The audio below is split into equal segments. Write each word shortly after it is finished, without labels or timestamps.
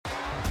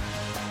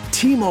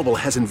T-Mobile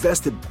has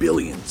invested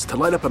billions to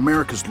light up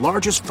America's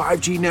largest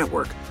 5G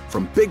network,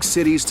 from big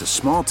cities to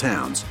small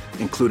towns,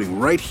 including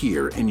right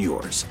here in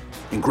yours.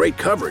 And great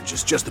coverage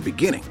is just the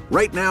beginning.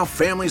 Right now,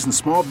 families and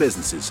small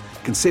businesses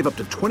can save up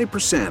to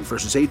 20%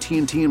 versus AT&T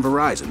and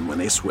Verizon when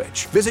they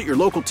switch. Visit your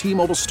local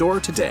T-Mobile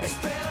store today.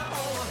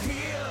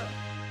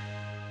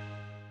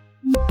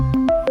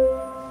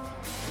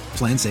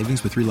 Plan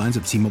savings with 3 lines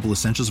of T-Mobile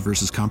Essentials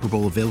versus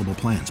comparable available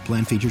plans.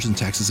 Plan features and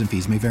taxes and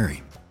fees may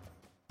vary.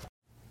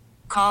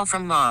 Call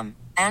from mom.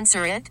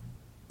 Answer it.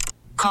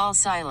 Call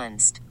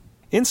silenced.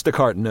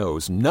 Instacart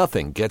knows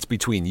nothing gets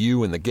between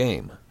you and the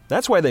game.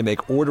 That's why they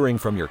make ordering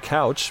from your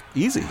couch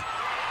easy.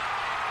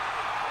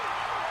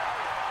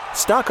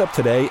 Stock up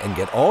today and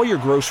get all your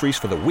groceries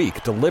for the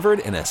week delivered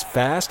in as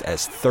fast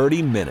as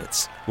 30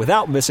 minutes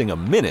without missing a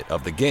minute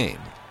of the game.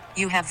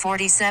 You have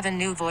 47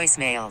 new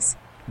voicemails.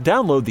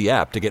 Download the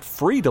app to get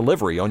free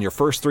delivery on your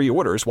first 3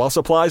 orders while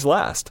supplies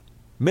last.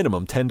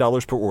 Minimum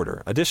 $10 per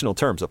order. Additional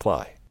terms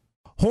apply.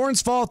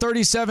 Horns fall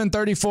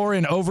 37-34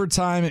 in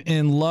overtime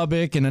in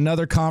Lubbock, and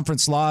another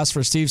conference loss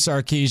for Steve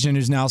Sarkisian,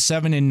 who's now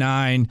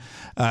 7-9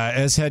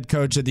 as head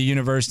coach at the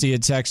University of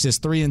Texas,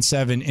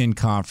 3-7 in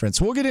conference.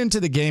 We'll get into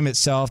the game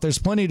itself. There's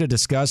plenty to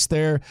discuss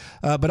there,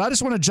 but I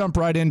just want to jump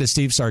right into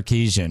Steve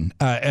Sarkisian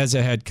as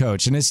a head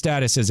coach and his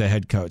status as a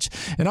head coach.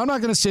 And I'm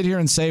not going to sit here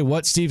and say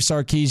what Steve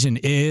Sarkisian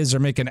is or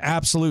make an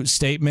absolute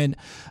statement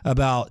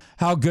about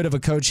how good of a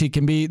coach he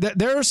can be.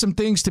 There are some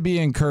things to be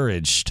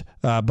encouraged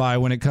by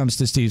when it comes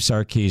to Steve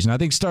Sarkisian. I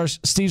think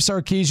Steve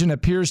Sarkisian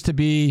appears to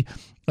be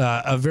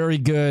a very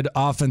good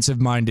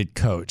offensive-minded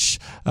coach.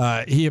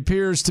 He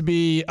appears to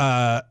be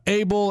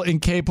able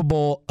and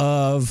capable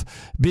of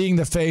being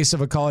the face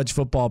of a college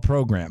football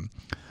program.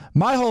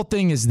 My whole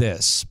thing is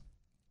this.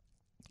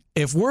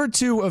 If we're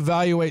to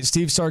evaluate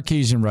Steve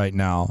Sarkisian right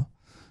now,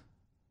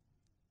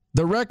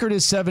 the record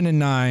is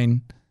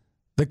 7-9.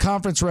 The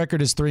conference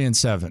record is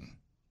 3-7.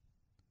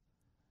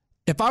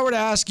 If I were to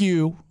ask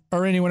you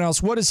or anyone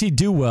else, what does he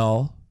do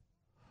well?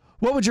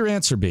 What would your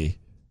answer be?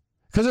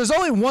 Because there's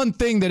only one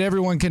thing that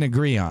everyone can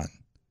agree on.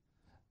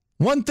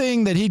 One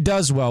thing that he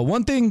does well,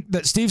 one thing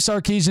that Steve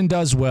Sarkisian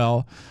does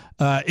well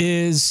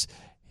is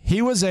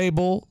he was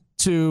able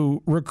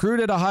to recruit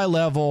at a high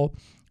level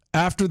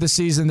after the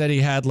season that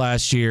he had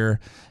last year,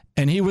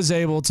 and he was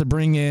able to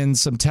bring in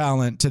some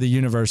talent to the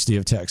University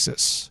of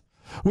Texas,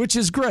 which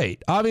is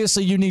great.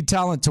 Obviously, you need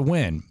talent to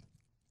win.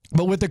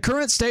 But with the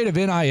current state of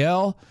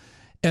NIL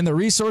and the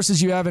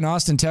resources you have in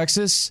Austin,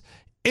 Texas,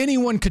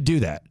 anyone could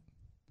do that.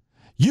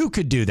 You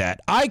could do that.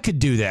 I could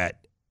do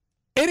that.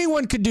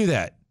 Anyone could do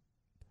that.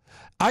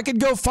 I could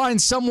go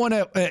find someone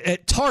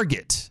at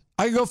Target.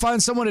 I could go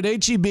find someone at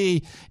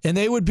HEB, and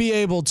they would be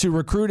able to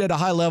recruit at a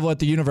high level at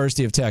the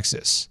University of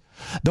Texas.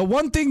 The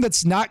one thing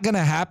that's not going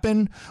to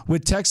happen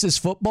with Texas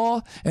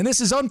football, and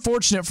this is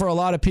unfortunate for a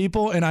lot of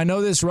people, and I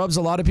know this rubs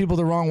a lot of people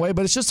the wrong way,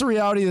 but it's just the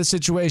reality of the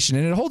situation,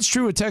 and it holds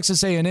true with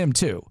Texas A&M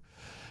too.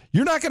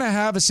 You're not going to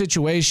have a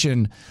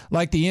situation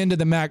like the end of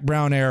the Mac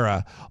Brown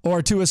era,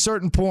 or to a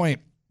certain point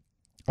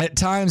at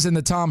times in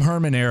the Tom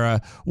Herman era,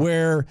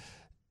 where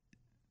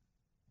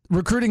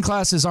recruiting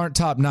classes aren't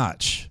top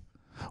notch.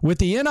 With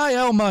the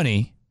NIL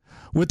money,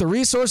 with the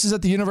resources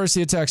at the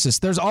University of Texas,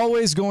 there's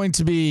always going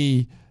to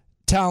be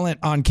talent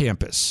on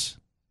campus.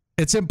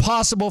 It's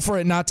impossible for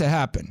it not to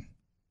happen.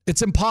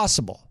 It's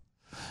impossible.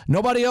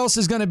 Nobody else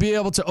is going to be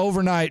able to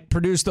overnight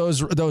produce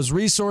those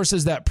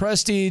resources, that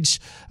prestige,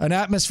 an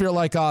atmosphere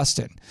like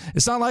Austin.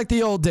 It's not like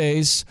the old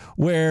days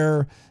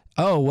where,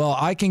 oh, well,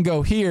 I can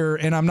go here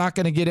and I'm not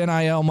going to get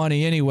NIL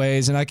money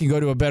anyways, and I can go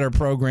to a better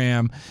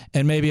program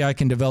and maybe I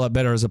can develop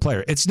better as a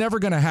player. It's never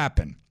going to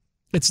happen.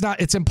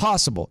 It's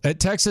impossible at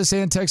Texas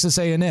and Texas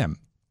A&M.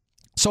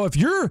 So if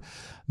your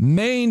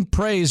main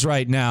praise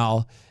right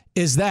now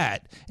is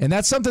that, and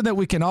that's something that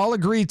we can all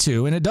agree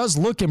to, and it does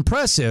look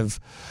impressive,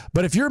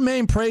 but if your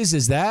main praise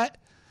is that,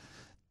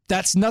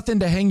 that's nothing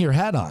to hang your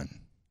hat on,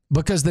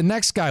 because the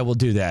next guy will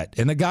do that,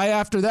 and the guy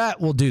after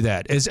that will do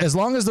that. As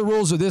long as the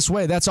rules are this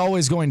way, that's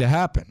always going to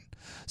happen.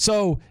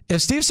 So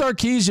if Steve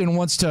Sarkisian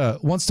wants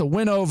to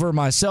win over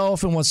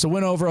myself and wants to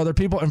win over other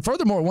people, and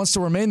furthermore wants to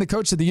remain the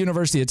coach of the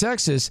University of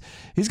Texas,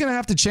 he's going to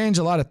have to change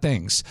a lot of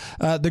things.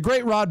 The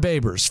great Rod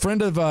Babers,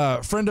 friend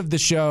of the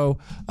show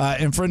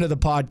and friend of the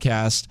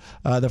podcast,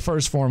 the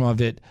first form of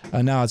it,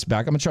 now it's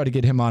back. I'm going to try to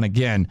get him on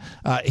again.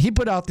 He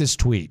put out this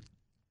tweet.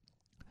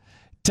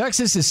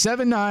 Texas is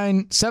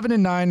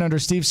 7-9 under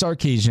Steve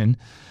Sarkisian.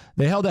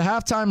 They held a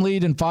halftime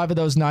lead in 5 of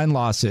those 9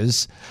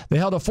 losses. They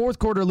held a fourth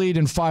quarter lead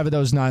in 5 of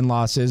those 9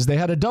 losses. They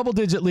had a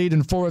double-digit lead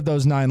in 4 of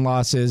those 9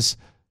 losses.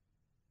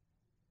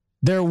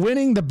 They're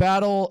winning the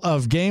battle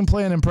of game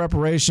plan and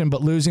preparation,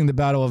 but losing the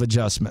battle of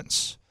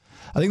adjustments.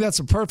 I think that's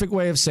a perfect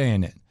way of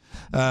saying it.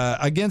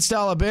 Against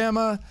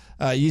Alabama,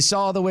 you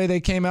saw the way they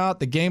came out.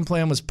 The game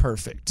plan was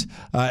perfect.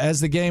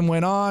 As the game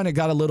went on, it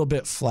got a little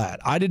bit flat.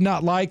 I did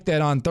not like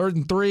that on 3rd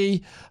and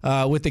 3,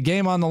 with the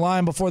game on the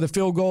line before the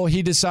field goal,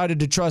 he decided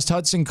to trust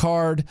Hudson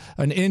Card,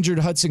 an injured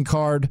Hudson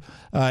Card,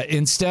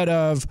 instead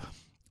of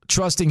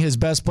trusting his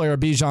best player,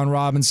 Bijan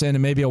Robinson,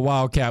 and maybe a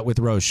wildcat with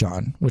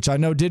Roschon, which I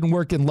know didn't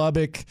work in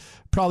Lubbock.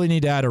 Probably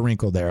need to add a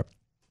wrinkle there.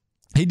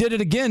 He did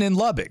it again in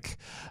Lubbock.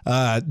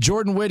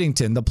 Jordan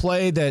Whittington, the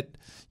play that,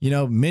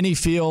 many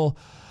feel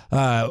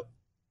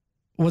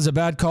was a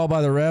bad call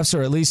by the refs,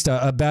 or at least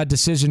a bad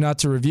decision not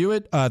to review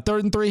it. 3rd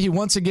and 3, he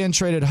once again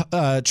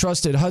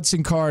trusted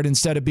Hudson Card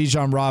instead of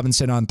Bijan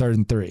Robinson on 3rd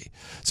and 3.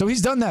 So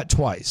he's done that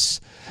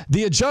twice.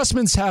 The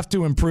adjustments have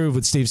to improve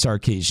with Steve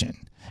Sarkisian,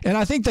 and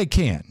I think they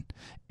can.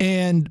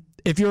 And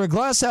if you're a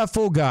glass half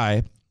full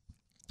guy,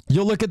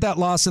 you'll look at that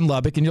loss in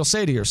Lubbock and you'll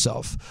say to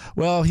yourself,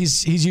 well,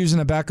 he's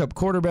using a backup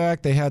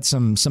quarterback. They had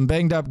some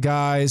banged up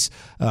guys.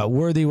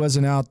 Worthy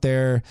wasn't out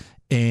there.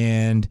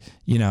 And,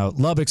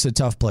 Lubbock's a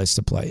tough place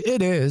to play.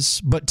 It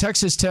is. But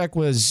Texas Tech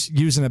was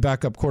using a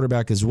backup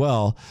quarterback as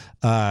well.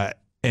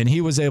 And he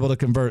was able to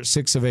convert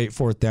 6 of 8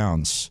 fourth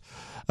downs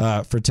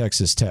for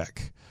Texas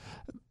Tech.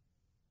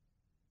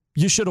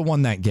 You should have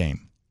won that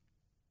game.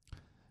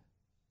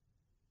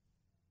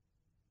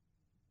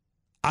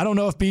 I don't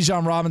know if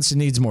Bijan Robinson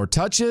needs more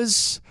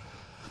touches.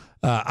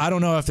 I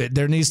don't know if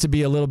there needs to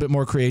be a little bit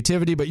more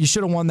creativity, but you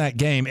should have won that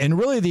game. And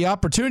really the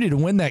opportunity to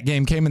win that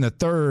game came in the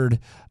 3rd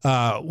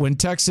when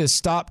Texas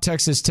stopped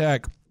Texas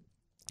Tech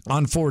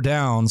on 4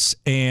 downs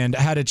and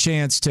had a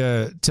chance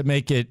to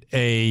make it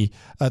a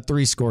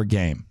 3-score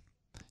game.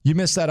 You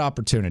missed that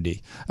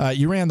opportunity.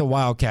 You ran the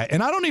Wildcat.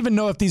 And I don't even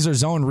know if these are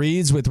zone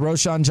reads with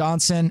Roschon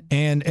Johnson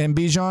and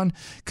Bijan,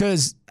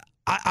 because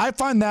I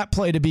find that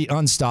play to be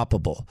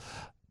unstoppable.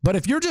 But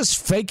if you're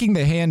just faking the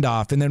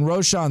handoff and then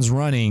Roschon's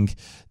running,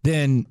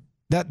 then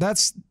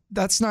that's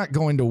not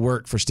going to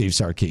work for Steve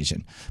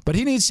Sarkisian. But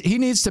he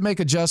needs to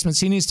make adjustments.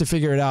 He needs to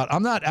figure it out.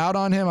 I'm not out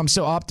on him. I'm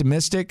still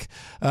optimistic.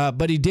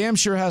 But he damn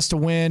sure has to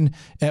win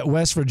at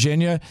West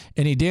Virginia,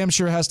 and he damn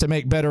sure has to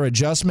make better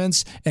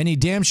adjustments, and he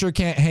damn sure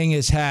can't hang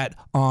his hat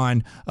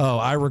on,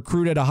 I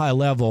recruit at a high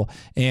level,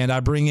 and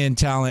I bring in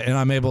talent, and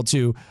I'm able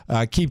to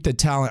keep the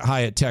talent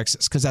high at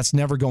Texas, because that's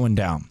never going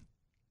down.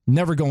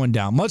 Never going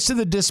down. Much to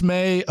the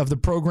dismay of the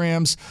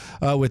programs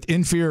with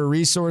inferior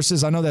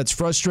resources. I know that's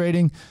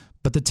frustrating,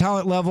 but the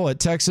talent level at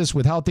Texas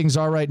with how things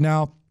are right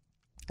now,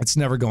 it's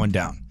never going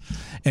down.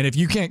 And if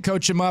you can't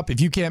coach them up,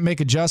 if you can't make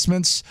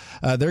adjustments,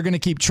 they're going to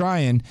keep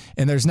trying,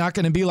 and there's not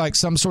going to be like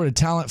some sort of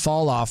talent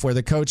fall off where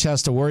the coach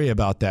has to worry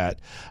about that.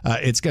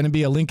 It's going to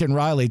be a Lincoln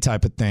Riley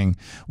type of thing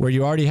where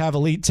you already have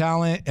elite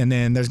talent, and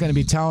then there's going to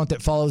be talent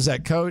that follows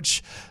that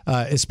coach,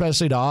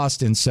 especially to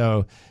Austin.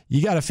 So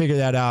you got to figure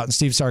that out, and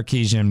Steve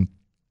Sarkisian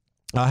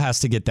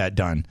has to get that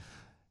done.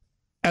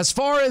 As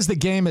far as the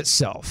game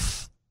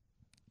itself,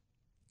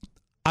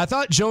 I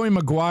thought Joey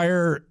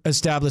McGuire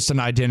established an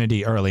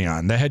identity early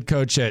on, the head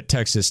coach at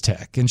Texas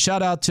Tech. And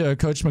shout out to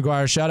Coach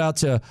McGuire. Shout out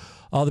to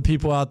all the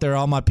people out there,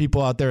 all my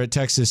people out there at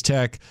Texas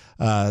Tech,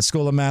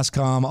 School of Mass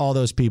Comm, all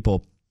those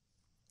people.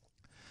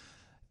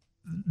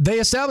 They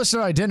established an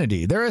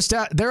identity.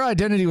 Their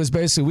identity was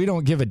basically, we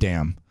don't give a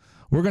damn.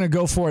 We're going to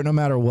go for it no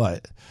matter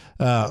what.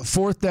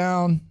 4th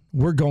down,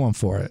 we're going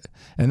for it.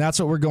 And that's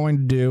what we're going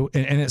to do.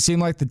 And it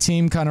seemed like the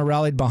team kind of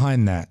rallied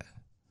behind that.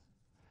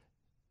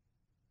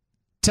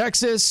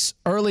 Texas,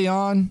 early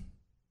on,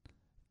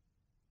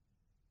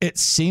 it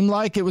seemed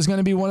like it was going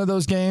to be one of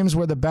those games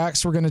where the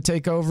backs were going to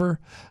take over.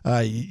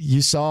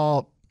 You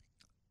saw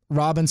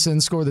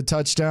Robinson score the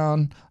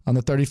touchdown on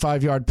the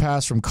 35-yard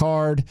pass from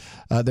Card.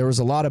 There was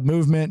a lot of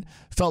movement.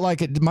 Felt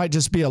like it might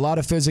just be a lot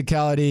of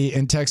physicality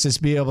and Texas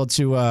be able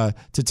to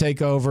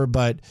take over,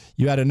 but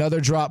you had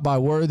another drop by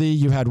Worthy.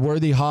 You had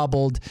Worthy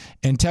hobbled,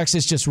 and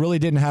Texas just really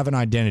didn't have an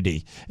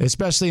identity,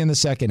 especially in the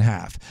second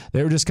half.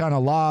 They were just kind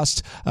of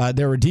lost.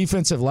 There were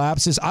defensive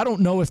lapses. I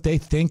don't know if they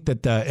think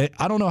that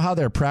I don't know how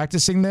they're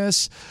practicing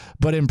this,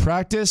 but in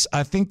practice,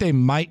 I think they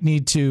might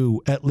need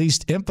to at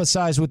least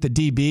emphasize with the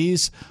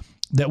DBs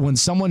that when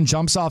someone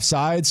jumps off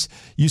sides,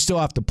 you still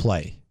have to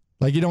play.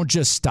 Like, you don't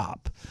just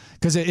stop.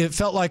 Because it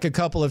felt like a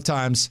couple of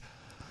times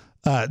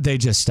they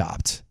just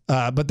stopped.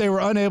 But they were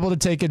unable to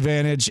take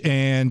advantage,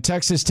 and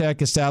Texas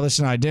Tech established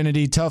an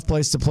identity. Tough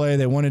place to play.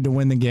 They wanted to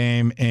win the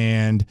game,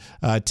 and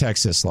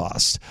Texas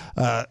lost.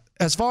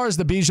 As far as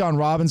the Bijan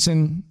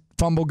Robinson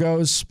fumble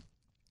goes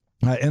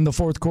in the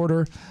fourth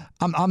quarter,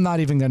 I'm not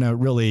even going to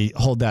really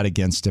hold that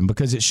against him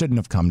because it shouldn't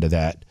have come to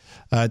that.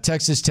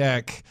 Texas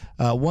Tech,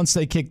 once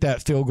they kicked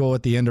that field goal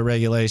at the end of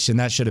regulation,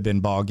 that should have been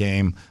ball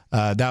game.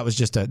 That was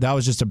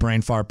just a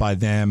brain fart by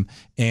them,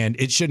 and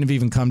it shouldn't have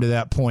even come to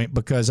that point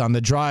because on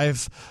the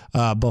drive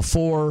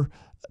before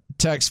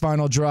Tech's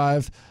final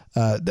drive,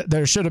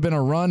 there should have been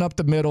a run up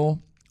the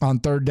middle on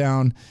 3rd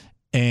down,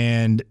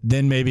 and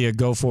then maybe a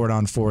go for it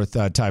on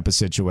 4th type of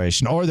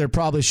situation. Or there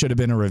probably should have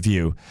been a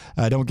review.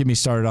 Don't get me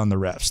started on the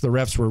refs. The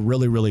refs were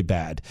really, really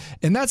bad.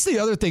 And that's the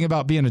other thing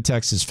about being a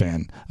Texas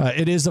fan.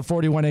 It is the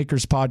 41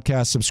 Acres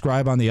podcast.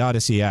 Subscribe on the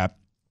Odyssey app.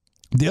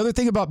 The other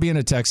thing about being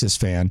a Texas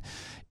fan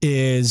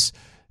is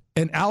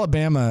in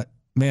Alabama,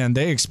 man,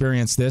 they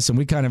experienced this, and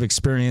we kind of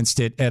experienced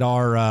it at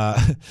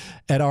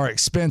our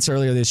expense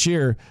earlier this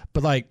year.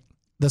 But like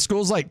the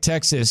schools like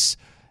Texas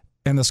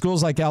and the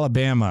schools like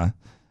Alabama,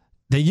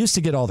 they used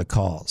to get all the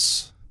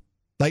calls.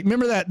 Like,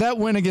 remember that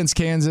win against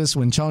Kansas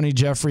when Tony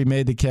Jeffrey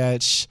made the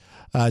catch,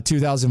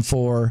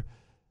 2004?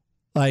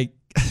 Like,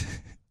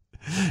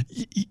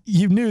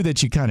 you knew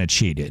that you kind of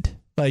cheated.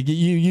 Like,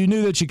 you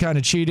knew that you kind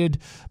of cheated,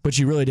 but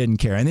you really didn't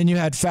care. And then you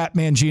had Fat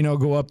Man Gino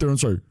go up there and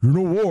say, you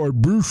know what,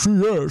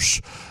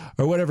 BCS,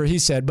 or whatever he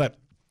said. But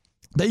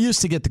they used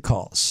to get the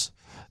calls,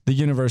 the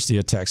University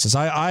of Texas.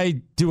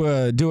 I do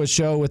a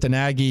show with an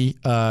Aggie,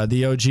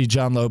 the OG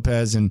John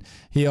Lopez, and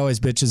he always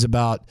bitches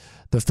about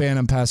the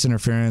phantom pass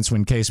interference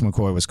when Case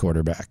McCoy was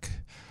quarterback.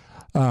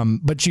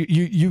 But you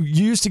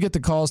used to get the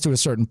calls to a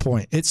certain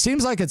point. It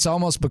seems like it's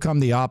almost become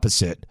the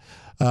opposite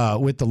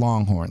with the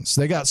Longhorns.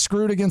 They got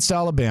screwed against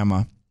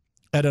Alabama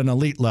at an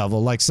elite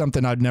level, like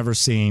something I'd never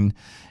seen.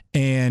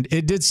 And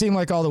it did seem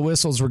like all the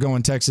whistles were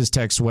going Texas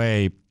Tech's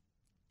way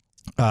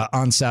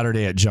on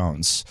Saturday at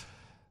Jones.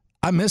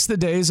 I miss the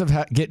days of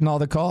getting all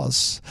the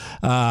calls.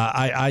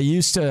 I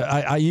used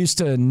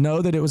to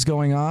know that it was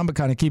going on, but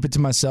kind of keep it to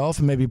myself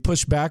and maybe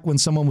push back when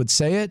someone would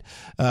say it.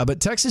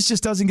 But Texas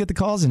just doesn't get the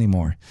calls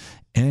anymore.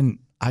 And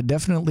I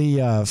definitely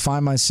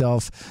find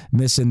myself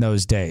missing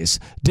those days.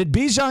 Did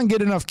Bijan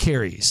get enough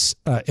carries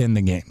in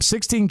the game?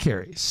 16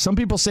 carries. Some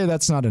people say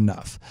that's not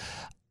enough.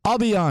 I'll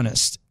be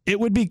honest. It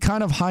would be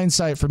kind of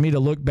hindsight for me to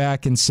look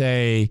back and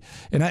say,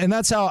 and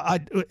that's how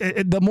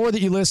the more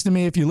that you listen to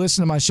me, if you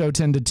listen to my show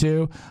 10 to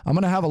 2, I'm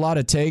going to have a lot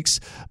of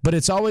takes, but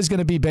it's always going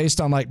to be based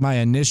on like my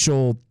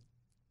initial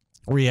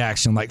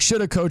reaction. Like,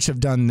 should a coach have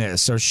done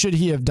this or should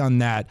he have done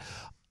that?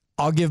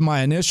 I'll give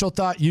my initial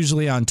thought,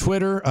 usually on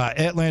Twitter,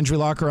 at Landry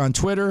Locker on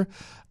Twitter,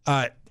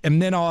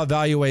 and then I'll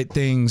evaluate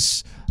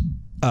things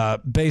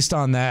based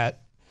on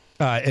that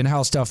and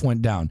how stuff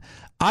went down.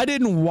 I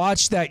didn't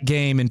watch that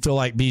game and feel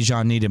like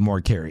Bijan needed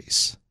more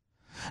carries.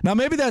 Now,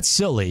 maybe that's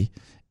silly,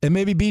 and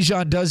maybe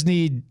Bijan does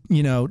need,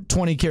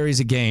 20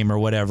 carries a game or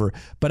whatever,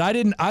 but I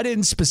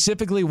didn't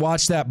specifically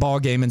watch that ball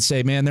game and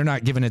say, man, they're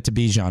not giving it to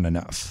Bijan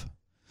enough.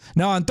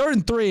 Now, on 3rd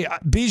and 3,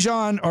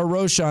 Bijan or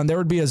Roschon, there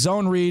would be a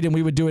zone read, and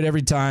we would do it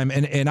every time,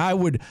 and I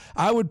would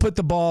put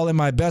the ball in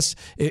my best,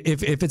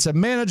 if it's a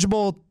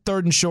manageable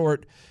 3rd and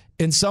short,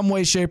 in some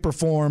way, shape, or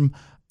form,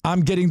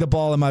 I'm getting the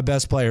ball in my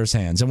best player's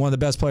hands, and one of the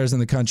best players in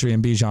the country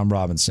in Bijan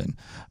Robinson.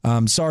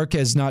 Sark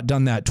has not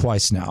done that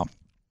twice now,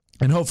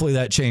 and hopefully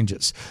that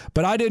changes.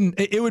 But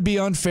it would be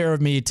unfair of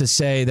me to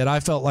say that I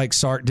felt like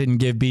Sark didn't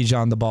give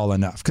Bijan the ball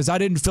enough, because I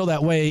didn't feel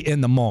that way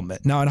in the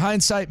moment. Now, in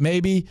hindsight,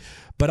 maybe,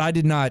 but I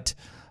did not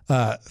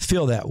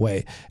feel that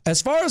way.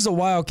 As far as the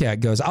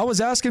Wildcat goes, I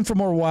was asking for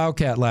more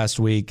Wildcat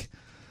last week.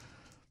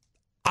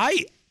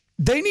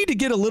 They need to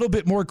get a little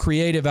bit more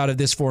creative out of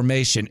this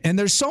formation. And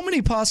there's so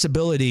many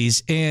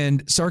possibilities,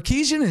 and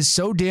Sarkisian is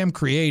so damn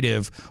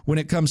creative when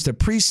it comes to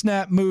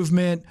pre-snap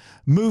movement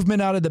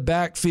out of the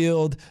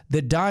backfield,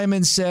 the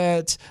diamond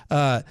set,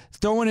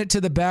 throwing it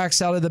to the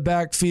backs out of the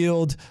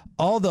backfield,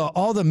 all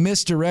the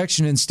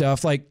misdirection and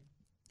stuff. Like,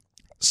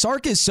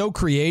 Sark is so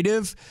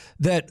creative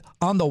that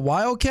on the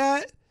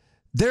Wildcat,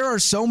 there are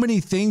so many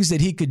things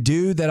that he could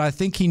do that I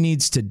think he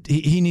needs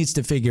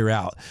to figure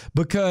out,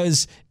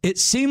 because it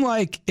seemed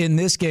like in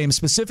this game,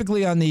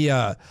 specifically on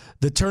the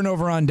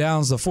turnover on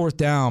downs, the 4th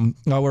down,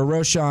 where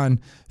Roschon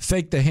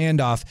faked the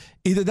handoff,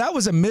 either that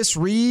was a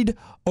misread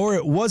or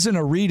it wasn't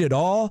a read at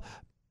all.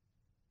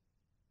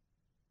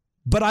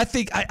 But I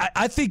think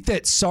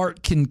that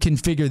Sark can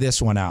figure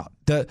this one out.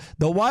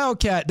 The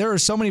Wildcat, there are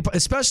so many,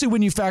 especially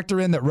when you factor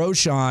in that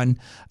Roschon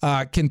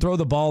can throw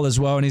the ball as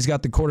well, and he's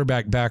got the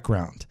quarterback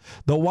background.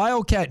 The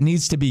Wildcat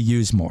needs to be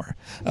used more,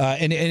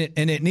 and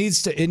it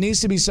needs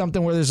to be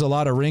something where there's a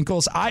lot of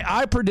wrinkles.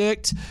 I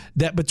predict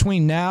that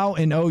between now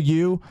and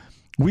OU,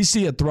 we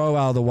see a throw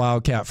out of the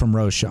Wildcat from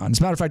Roschon. As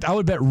a matter of fact, I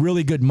would bet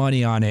really good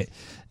money on it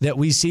that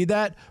we see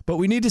that, but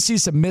we need to see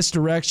some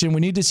misdirection. We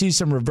need to see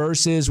some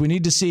reverses. We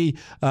need to see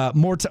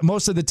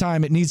most of the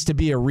time it needs to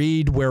be a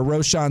read where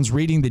Roschon's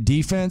reading the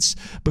defense,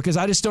 because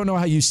I just don't know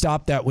how you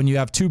stop that when you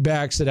have 2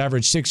 backs that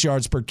average 6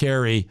 yards per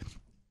carry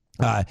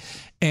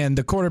and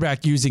the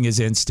quarterback using his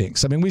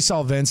instincts. I mean, we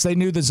saw Vince. They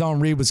knew the zone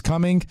read was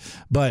coming,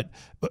 but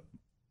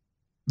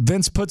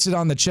Vince puts it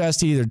on the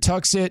chest. He either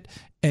tucks it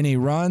and he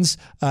runs.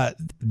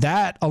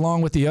 That,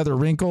 along with the other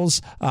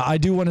wrinkles, I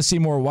do want to see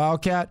more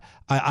Wildcat.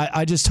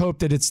 I just hope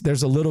that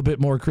there's a little bit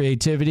more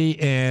creativity.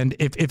 And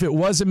if it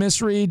was a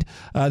misread,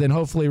 then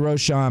hopefully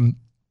Roschon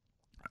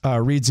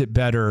reads it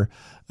better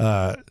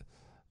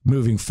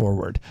moving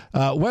forward.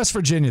 West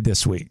Virginia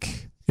this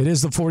week. It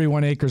is the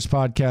 41 Acres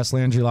podcast,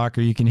 Landry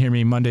Locker. You can hear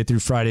me Monday through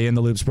Friday in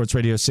the Loop Sports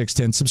Radio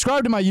 610.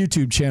 Subscribe to my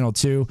YouTube channel,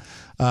 too.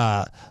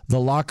 The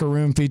Locker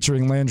Room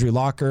featuring Landry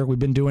Locker. We've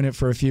been doing it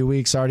for a few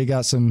weeks. Already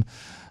got some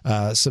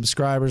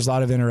subscribers, a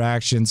lot of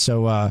interaction.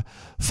 So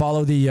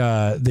follow the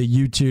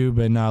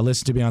YouTube and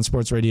listen to me on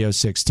Sports Radio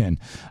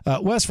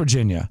 610. West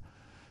Virginia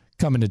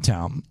coming to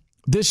town.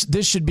 This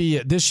should be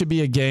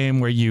a game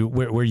where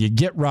you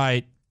get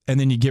right and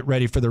then you get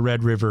ready for the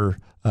Red River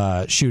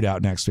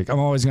shootout next week. I'm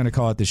always going to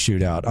call it the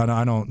shootout.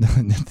 I don't.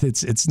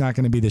 It's not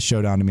going to be the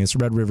showdown to me. It's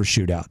Red River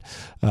shootout,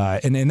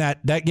 and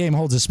that game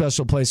holds a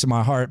special place in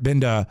my heart.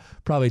 Been to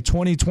probably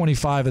 20,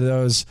 25 of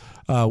those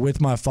with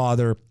my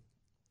father.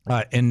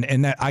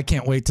 And that I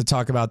can't wait to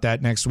talk about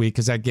that next week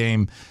because that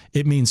game,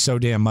 it means so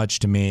damn much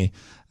to me.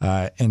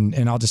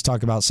 And I'll just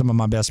talk about some of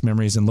my best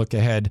memories and look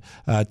ahead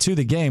to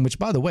the game, which,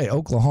 by the way,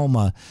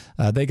 Oklahoma,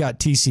 they got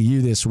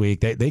TCU this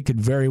week. They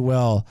could very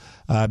well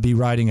be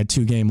riding a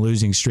 2-game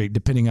losing streak,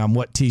 depending on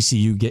what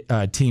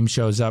TCU team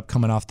shows up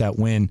coming off that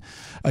win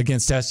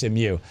against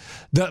SMU.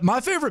 My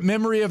favorite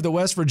memory of the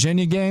West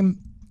Virginia game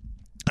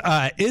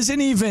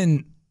isn't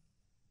even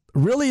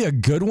really a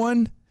good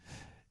one.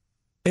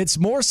 It's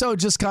more so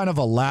just kind of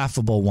a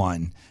laughable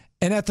one.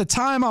 And at the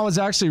time, I was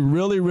actually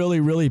really, really,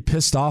 really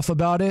pissed off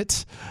about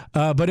it.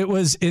 But it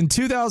was in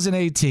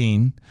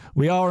 2018.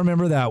 We all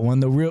remember that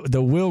one,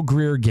 the Will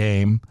Grier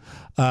game,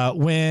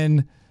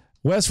 when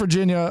West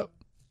Virginia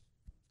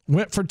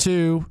went for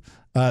 2.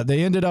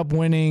 They ended up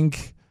winning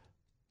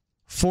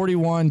 43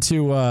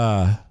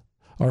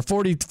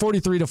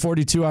 to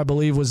 42, I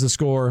believe was the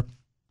score.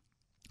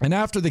 And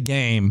after the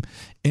game,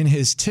 in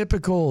his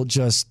typical,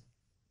 just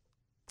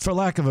for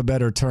lack of a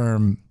better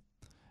term,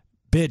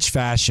 bitch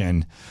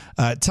fashion,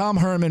 Tom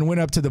Herman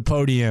went up to the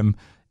podium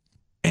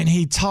and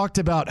he talked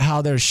about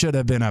how there should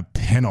have been a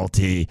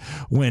penalty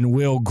when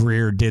Will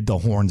Grier did the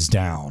horns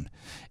down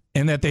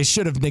and that they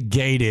should have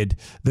negated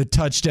the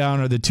touchdown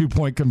or the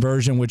 2-point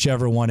conversion,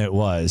 whichever one it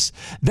was.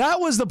 That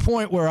was the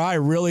point where I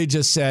really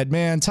just said,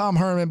 man, Tom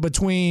Herman,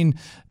 between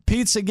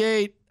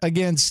Pizzagate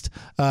against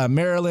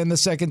Maryland the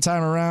second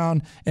time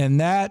around and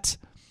that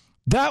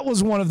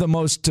was one of the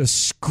most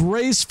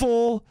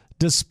disgraceful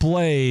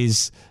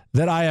displays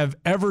that I have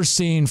ever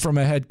seen from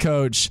a head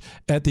coach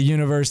at the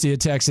University of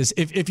Texas.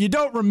 If you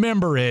don't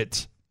remember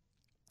it,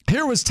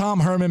 here was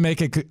Tom Herman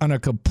making a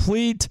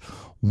complete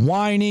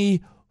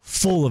whiny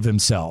fool of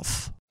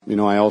himself. You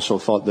know, I also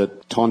thought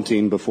that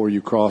taunting before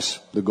you cross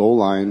the goal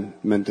line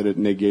meant that it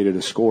negated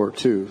a score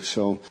too.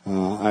 So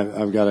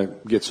I've got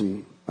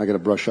to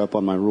brush up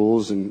on my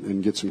rules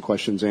and get some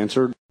questions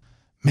answered.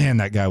 Man,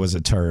 that guy was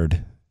a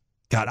turd.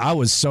 God, I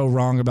was so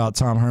wrong about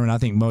Tom Herman. I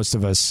think most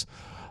of us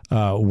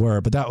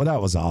were, but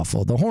that was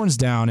awful. The horns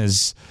down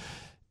is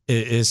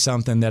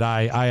something that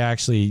I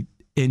actually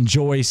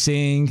enjoy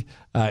seeing.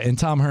 And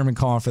Tom Herman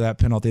calling for that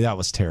penalty, that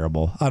was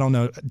terrible. I don't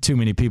know too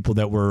many people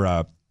that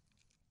were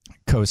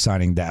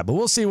co-signing that, but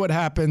we'll see what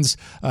happens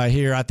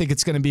here. I think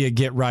it's going to be a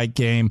get-right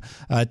game.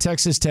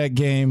 Texas Tech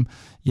game,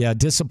 yeah,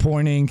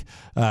 disappointing.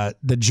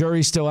 The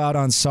jury's still out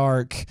on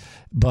Sark,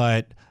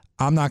 but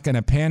I'm not going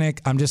to panic.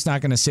 I'm just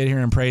not going to sit here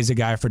and praise a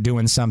guy for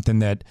doing something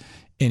that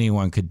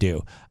anyone could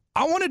do.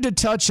 I wanted to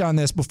touch on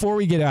this before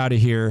we get out of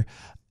here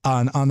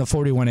on the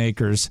 41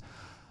 acres.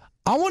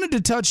 I wanted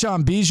to touch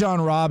on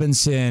Bijan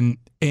Robinson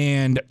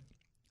and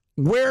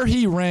where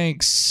he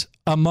ranks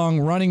among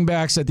running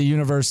backs at the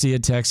University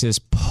of Texas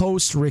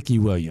post Ricky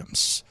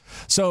Williams.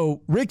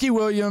 So Ricky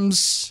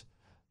Williams,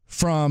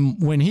 from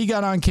when he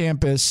got on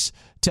campus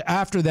to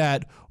after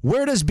that,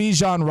 where does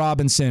Bijan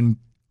Robinson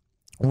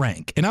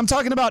rank? And I'm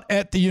talking about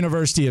at the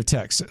University of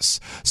Texas.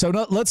 So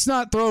let's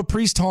not throw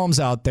Priest Holmes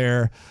out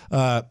there,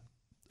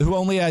 who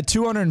only had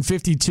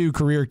 252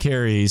 career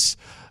carries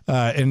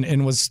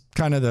and was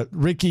kind of the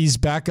Ricky's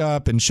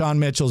backup and Sean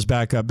Mitchell's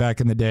backup back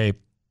in the day.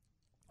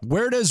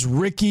 Where does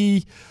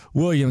Ricky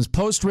Williams,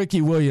 post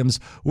Ricky Williams,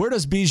 where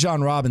does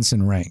Bijan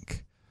Robinson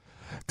rank?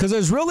 Because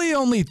there's really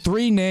only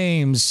 3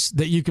 names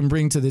that you can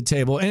bring to the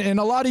table. And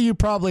a lot of you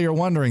probably are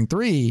wondering,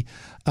 3.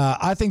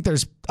 I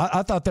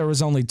thought there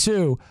was only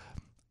 2.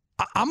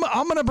 I'm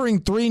going to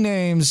bring 3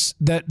 names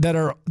that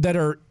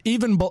are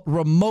even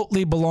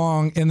remotely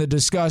belong in the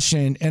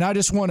discussion, and I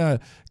just want to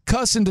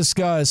cuss and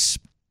discuss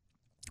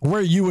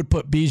where you would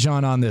put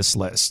Bijan on this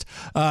list.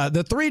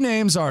 The 3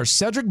 names are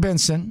Cedric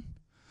Benson,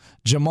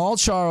 Jamal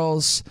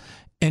Charles,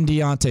 and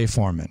Deontay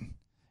Foreman.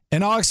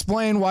 And I'll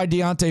explain why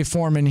Deontay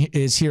Foreman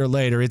is here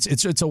later. It's a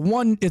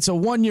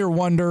 1-year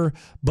wonder,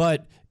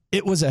 but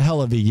it was a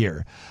hell of a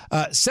year.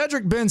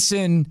 Cedric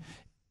Benson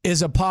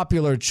is a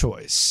popular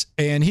choice,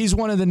 and he's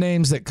one of the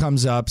names that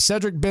comes up.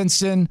 Cedric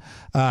Benson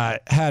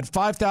had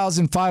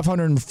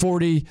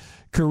 5,540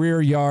 career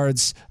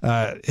yards.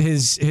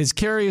 His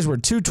carries were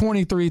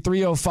 223,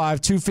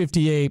 305,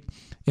 258,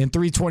 and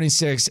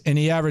 326, and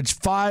he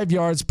averaged 5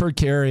 yards per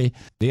carry.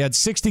 He had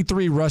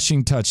 63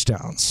 rushing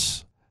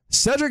touchdowns.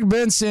 Cedric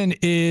Benson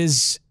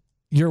is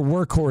your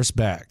workhorse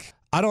back.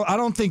 I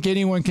don't think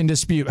anyone can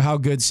dispute how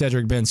good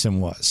Cedric Benson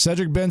was.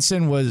 Cedric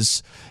Benson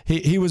was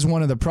he was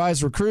one of the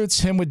prize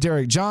recruits, him with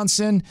Derek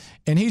Johnson,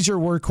 and he's your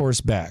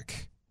workhorse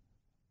back.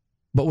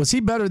 But was he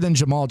better than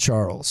Jamal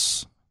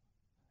Charles?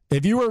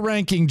 If you were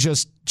ranking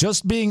just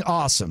being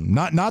awesome,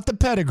 not the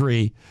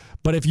pedigree,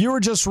 but if you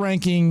were just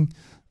ranking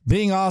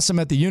being awesome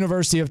at the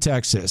University of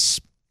Texas,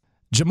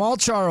 Jamal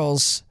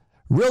Charles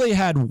really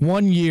had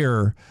 1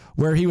 year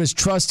where he was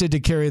trusted to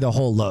carry the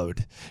whole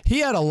load. He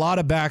had a lot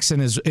of backs in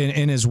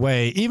his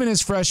way. Even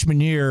his freshman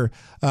year,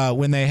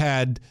 when they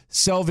had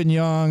Selvin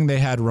Young, they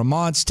had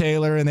Ramonce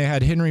Taylor, and they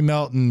had Henry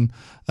Melton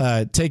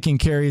taking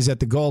carries at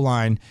the goal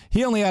line,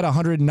 he only had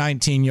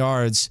 119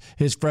 yards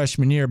his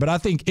freshman year. But I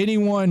think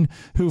anyone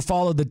who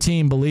followed the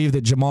team believed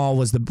that Jamal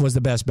was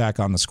the best back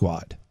on the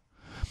squad.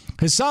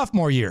 His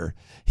sophomore year,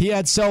 he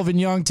had Selvin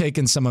Young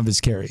taking some of his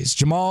carries.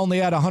 Jamal only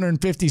had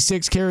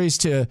 156 carries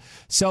to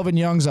Selvin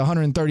Young's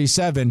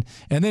 137.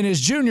 And then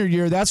his junior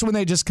year, that's when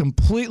they just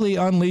completely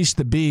unleashed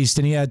the beast,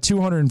 and he had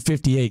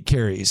 258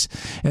 carries.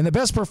 And the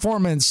best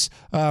performance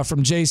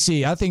from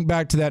JC, I think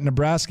back to that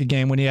Nebraska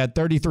game when he had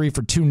 33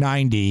 for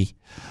 290.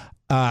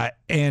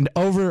 And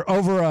over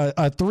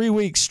a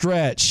 3-week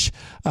stretch,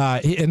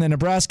 in the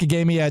Nebraska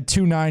game, he had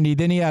 290.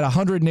 Then he had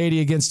 180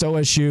 against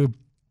OSU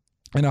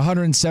and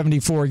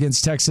 174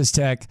 against Texas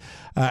Tech.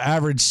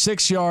 Averaged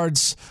 6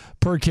 yards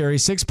per carry,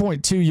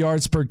 6.2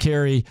 yards per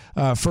carry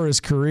for his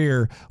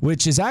career,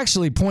 which is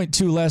actually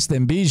 0.2 less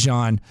than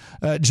Bijan.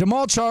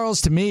 Jamal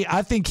Charles, to me,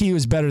 I think he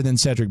was better than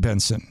Cedric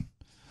Benson.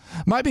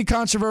 Might be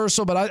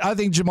controversial, but I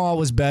think Jamal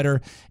was better.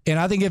 And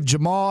I think if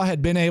Jamal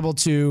had been able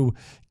to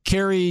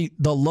carry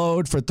the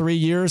load for 3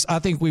 years, I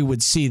think we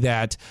would see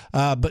that.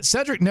 But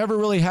Cedric never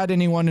really had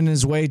anyone in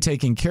his way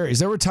taking carries.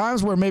 There were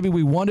times where maybe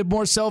we wanted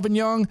more Selvin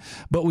Young,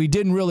 but we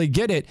didn't really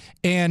get it.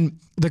 And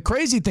the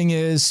crazy thing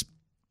is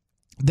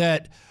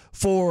that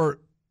for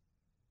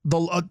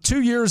the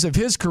 2 years of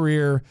his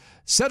career,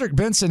 Cedric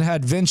Benson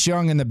had Vince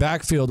Young in the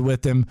backfield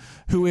with him,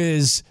 who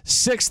is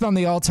 6th on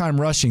the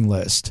all-time rushing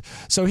list.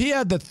 So he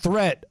had the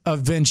threat of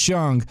Vince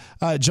Young.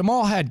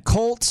 Jamal had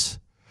Colt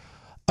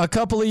a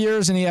couple of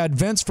years, and he had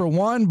Vince for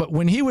one, but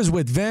when he was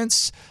with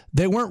Vince,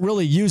 they weren't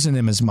really using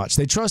him as much.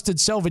 They trusted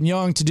Selvin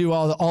Young to do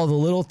all the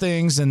little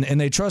things, and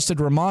they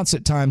trusted Ramons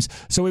at times,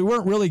 so we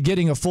weren't really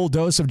getting a full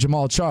dose of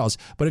Jamal Charles.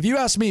 But if you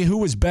ask me who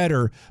was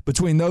better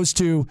between those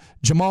two,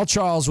 Jamal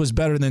Charles was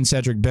better than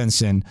Cedric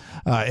Benson,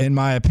 in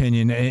my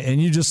opinion.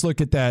 And you just look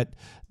at that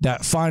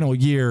final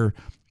year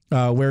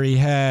where he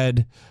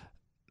had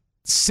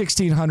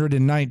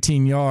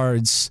 1,619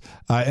 yards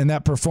in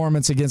that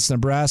performance against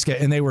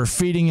Nebraska, and they were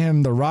feeding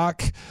him the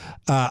rock.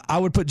 I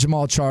would put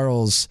Jamal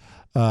Charles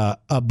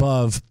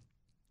above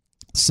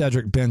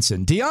Cedric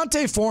Benson.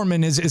 Deontay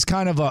Foreman is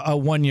kind of a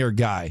one-year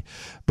guy,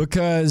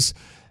 because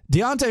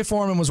Deontay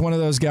Foreman was one of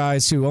those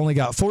guys who only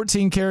got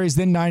 14 carries,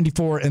 then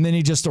 94, and then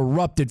he just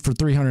erupted for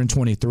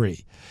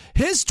 323.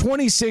 His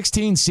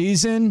 2016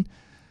 season,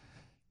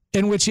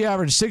 in which he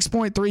averaged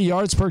 6.3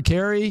 yards per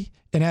carry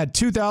and had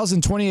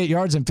 2,028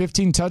 yards and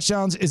 15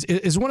 touchdowns,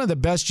 is one of the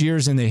best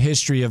years in the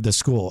history of the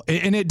school.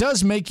 And it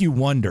does make you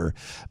wonder,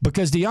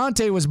 because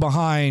Deontay was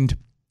behind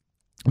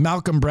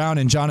Malcolm Brown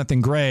and Jonathan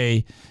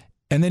Gray,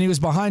 and then he was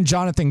behind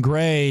Jonathan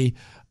Gray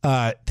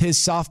his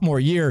sophomore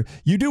year.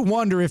 You do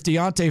wonder if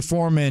Deontay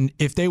Foreman,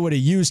 if they would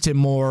have used him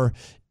more,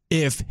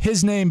 if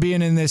his name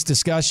being in this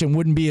discussion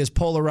wouldn't be as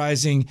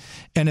polarizing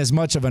and as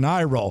much of an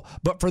eye roll.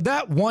 But for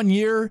that 1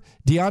 year,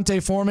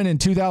 Deontay Foreman in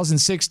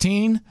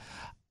 2016,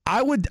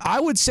 I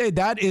would say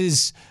that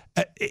is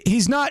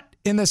he's not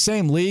in the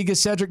same league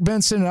as Cedric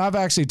Benson. And I've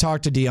actually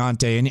talked to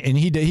Deontay, and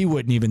he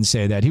wouldn't even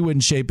say that. He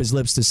wouldn't shape his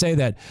lips to say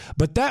that.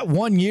 But that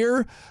 1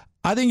 year,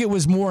 I think it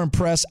was more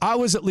impressed. I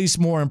was at least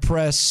more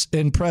impressed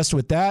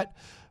with that,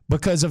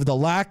 because of the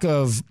lack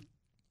of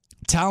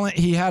talent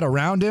he had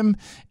around him,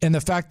 and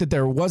the fact that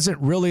there wasn't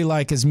really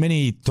like as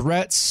many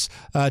threats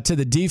to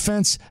the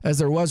defense as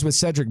there was with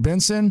Cedric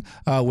Benson,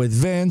 with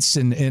Vince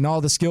and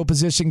all the skill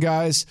position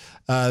guys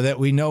that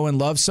we know and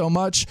love so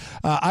much.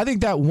 I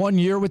think that 1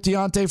 year with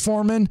Deontay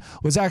Foreman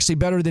was actually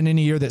better than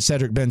any year that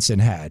Cedric Benson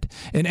had.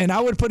 And I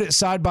would put it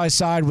side by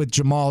side with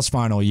Jamal's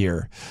final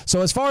year.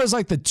 So as far as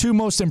like the two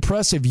most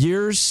impressive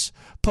years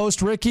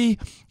post-Ricky,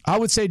 I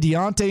would say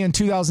Deontay in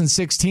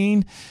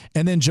 2016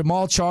 and then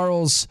Jamal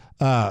Charles'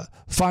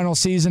 final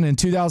season in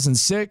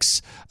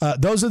 2006.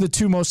 Those are the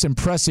two most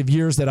impressive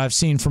years that I've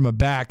seen from a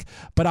back,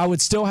 but I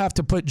would still have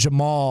to put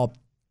Jamal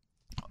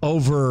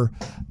over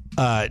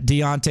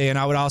Deontay, and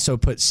I would also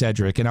put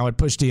Cedric, and I would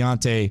push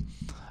Deontay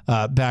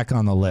back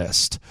on the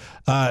list.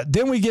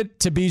 Then we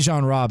get to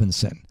Bijan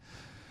Robinson.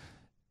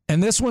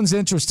 And this one's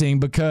interesting,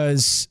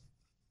 because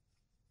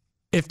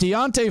if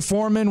Deontay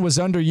Foreman was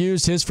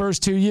underused his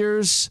first 2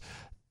 years,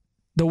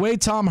 the way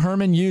Tom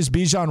Herman used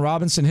Bijan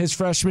Robinson his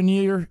freshman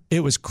year,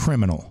 it was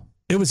criminal.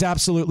 It was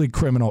absolutely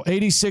criminal.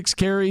 86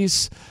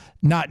 carries,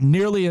 not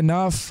nearly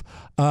enough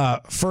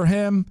for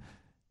him.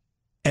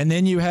 And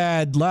then you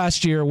had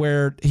last year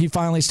where he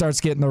finally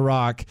starts getting the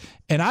rock.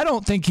 And I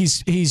don't think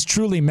he's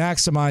truly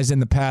maximized in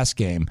the pass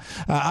game.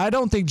 I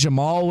don't think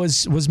Jamal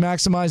was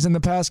maximized in the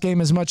pass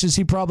game as much as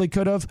he probably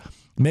could have,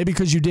 maybe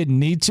because you didn't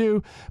need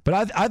to.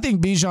 But I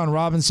think Bijan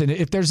Robinson,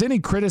 if there's any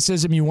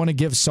criticism you want to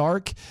give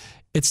Sark,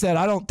 it's that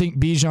I don't think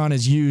Bijan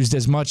is used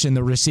as much in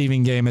the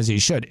receiving game as he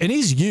should. And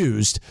he's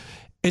used.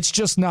 It's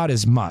just not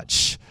as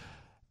much.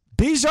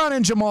 Bijan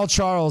and Jamal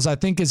Charles, I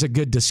think, is a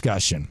good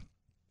discussion.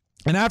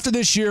 And after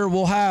this year,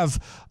 we'll have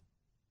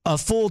a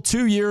full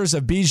 2 years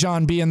of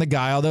Bijan being the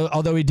guy,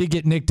 although he did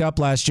get nicked up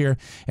last year.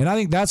 And I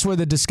think that's where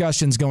the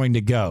discussion's going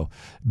to go.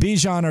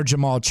 Bijan or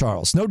Jamal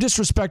Charles. No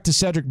disrespect to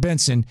Cedric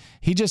Benson.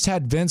 He just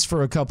had Vince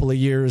for a couple of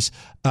years,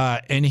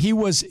 and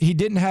he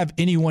didn't have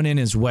anyone in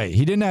his way.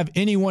 He didn't have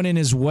anyone in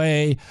his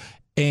way,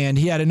 and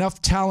he had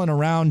enough talent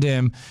around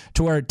him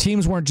to where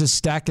teams weren't just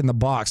stacking the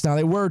box. Now,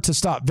 they were to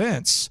stop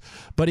Vince,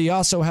 but he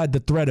also had the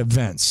threat of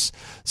Vince.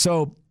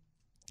 So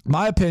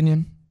my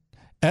opinion,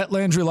 at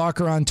Landry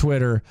Locker on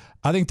Twitter,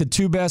 I think the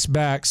two best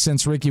backs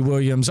since Ricky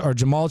Williams are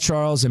Jamal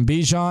Charles and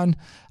Bijan.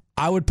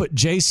 I would put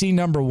JC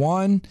number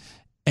one,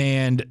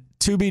 and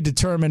to be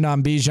determined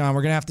on Bijan.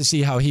 We're going to have to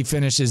see how he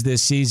finishes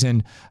this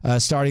season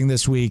starting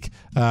this week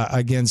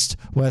against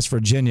West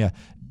Virginia.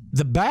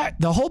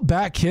 The whole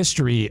back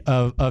history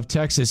of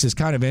Texas is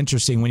kind of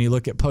interesting when you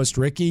look at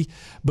post-Ricky,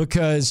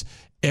 because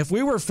if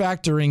we were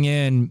factoring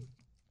in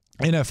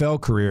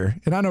NFL career,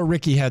 and I know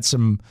Ricky had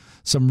some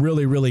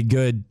really, really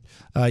good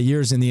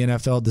years in the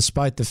NFL,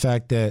 despite the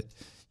fact that,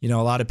 a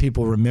lot of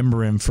people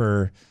remember him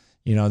for,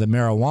 the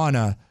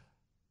marijuana.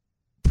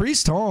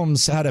 Priest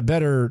Holmes had a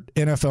better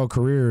NFL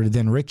career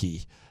than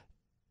Ricky,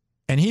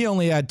 and he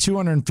only had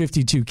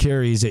 252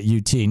 carries at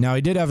UT. Now,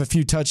 he did have a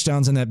few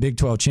touchdowns in that Big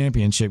 12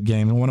 championship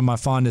game, and one of my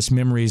fondest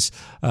memories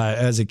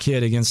as a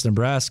kid against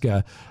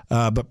Nebraska.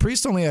 But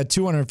Priest only had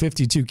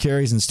 252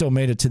 carries and still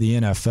made it to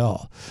the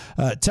NFL.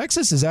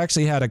 Texas has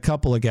actually had a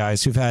couple of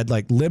guys who've had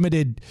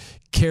limited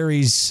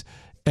carries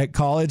at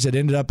college that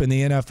ended up in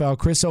the NFL.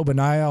 Chris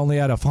Obanaya only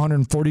had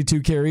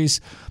 142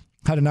 carries.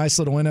 Had a nice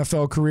little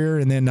NFL career,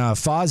 and then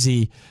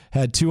Fozzie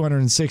had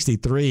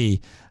 263,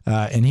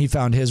 and he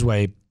found his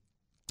way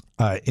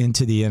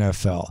into the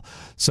NFL.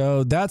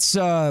 So that's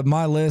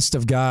my list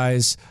of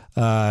guys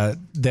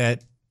that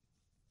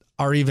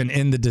are even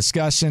in the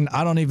discussion.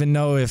 I don't even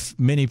know if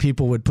many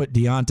people would put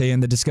Deontay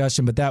in the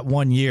discussion, but that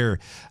 1 year,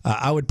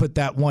 I would put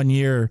that 1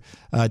 year,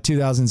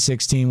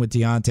 2016 with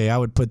Deontay, I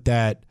would put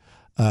that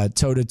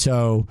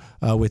toe-to-toe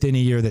with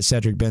any year that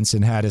Cedric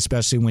Benson had,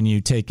 especially when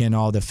you take in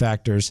all the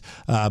factors.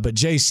 But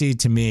JC,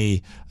 to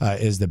me,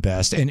 is the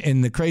best.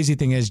 And the crazy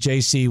thing is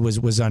JC was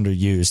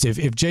underused.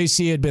 If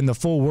JC had been the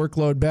full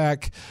workload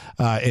back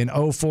in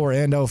 04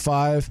 and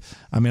 05,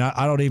 I mean,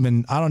 I don't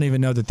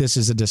even know that this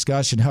is a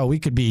discussion. Hell, we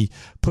could be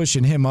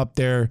pushing him up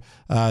there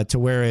to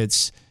where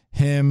it's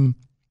him,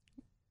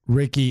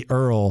 Ricky,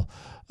 Earl,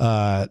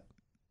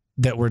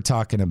 that we're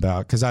talking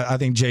about, because I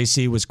think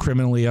JC was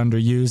criminally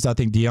underused. I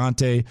think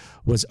Deontay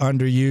was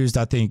underused.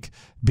 I think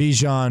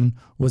Bijan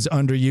was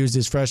underused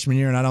his freshman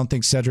year, and I don't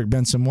think Cedric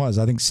Benson was.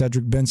 I think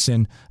Cedric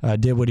Benson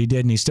did what he did,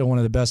 and he's still one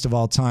of the best of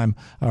all time.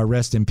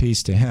 Rest in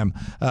peace to him.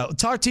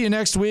 Talk to you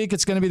next week.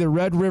 It's going to be the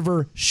Red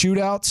River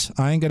Shootout.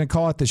 I ain't going to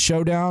call it the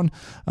Showdown.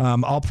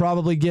 I'll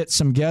probably get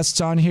some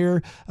guests on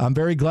here. I'm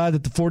very glad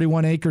that the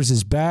 41 Acres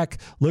is back.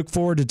 Look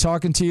forward to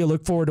talking to you.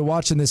 Look forward to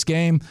watching this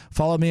game.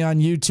 Follow me on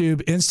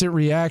YouTube. Instant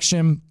Reaction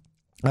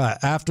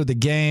after the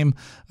game,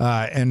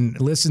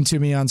 and listen to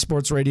me on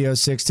Sports Radio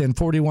 610.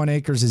 41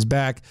 Acres is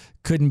back.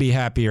 Couldn't be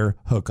happier.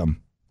 Hook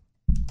 'em.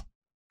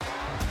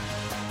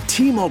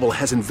 T-Mobile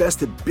has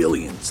invested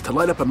billions to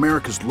light up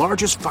America's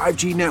largest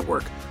 5G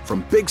network,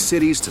 from big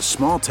cities to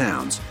small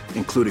towns,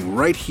 including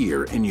right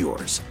here in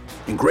yours.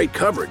 And great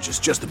coverage is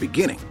just the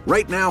beginning.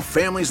 Right now,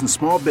 families and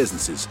small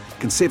businesses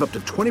can save up to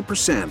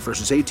 20%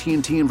 versus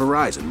AT&T and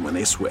Verizon when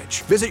they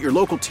switch. Visit your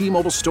local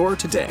T-Mobile store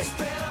today.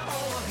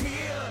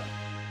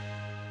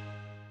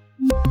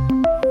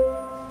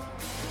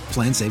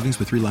 Plan savings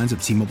with 3 lines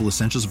of T-Mobile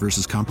Essentials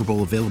versus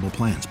comparable available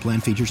plans.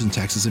 Plan features and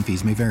taxes and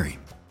fees may vary.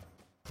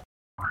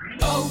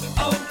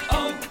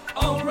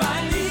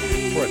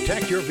 O'Reilly.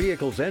 Protect your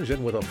vehicle's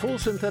engine with a full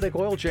synthetic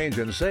oil change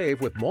and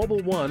save with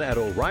Mobil 1 at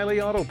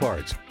O'Reilly Auto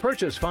Parts.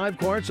 Purchase 5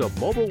 quarts of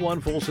Mobil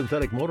 1 full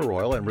synthetic motor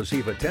oil and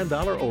receive a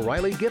 $10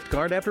 O'Reilly gift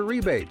card after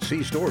rebate.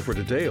 See store for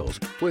details.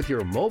 With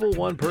your Mobil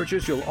 1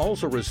 purchase, you'll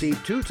also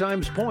receive 2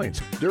 times points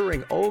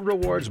during O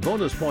Rewards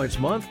Bonus Points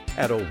Month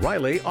at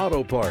O'Reilly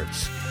Auto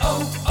Parts.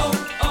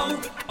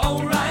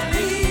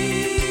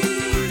 O'Reilly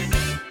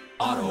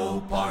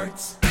Auto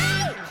Parts.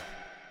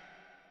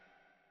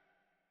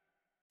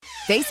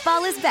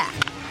 Baseball is back,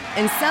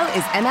 and so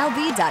is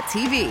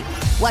MLB.tv.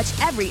 Watch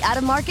every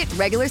out-of-market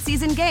regular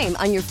season game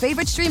on your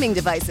favorite streaming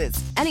devices,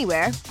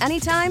 anywhere,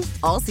 anytime,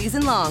 all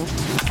season long.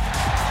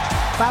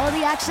 Follow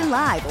the action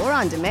live or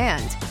on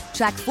demand.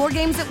 Track 4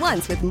 games at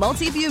once with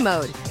multi-view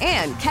mode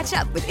and catch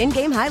up with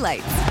in-game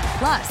highlights.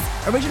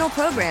 Plus, original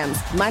programs,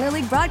 minor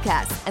league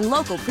broadcasts, and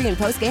local pre- and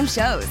post-game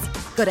shows.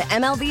 Go to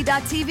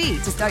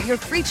MLB.tv to start your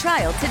free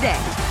trial today.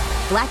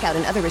 Blackout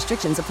and other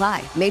restrictions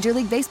apply. Major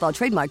League Baseball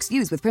trademarks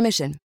used with permission.